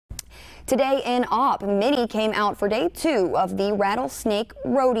Today in Opp, many came out for day 2 of the Rattlesnake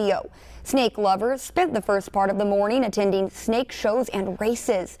Rodeo. Snake lovers spent the first part of the morning attending snake shows and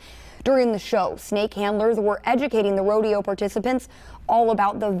races. During the show, snake handlers were educating the rodeo participants all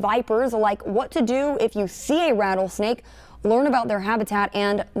about the vipers, like what to do if you see a rattlesnake, learn about their habitat,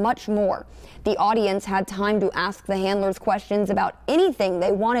 and much more. The audience had time to ask the handlers questions about anything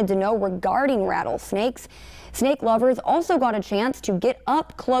they wanted to know regarding rattlesnakes. Snake lovers also got a chance to get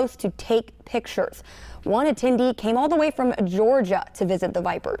up close to take pictures. One attendee came all the way from Georgia to visit the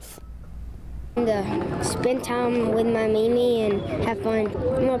vipers. To spend time with my Mimi and have fun.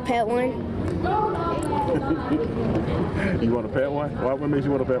 I'm gonna pet one. You want to pet one? What makes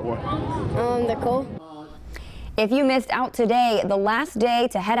you want to pet one? They're cool. If you missed out today, the last day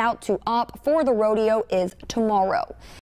to head out to Opp for the rodeo is tomorrow.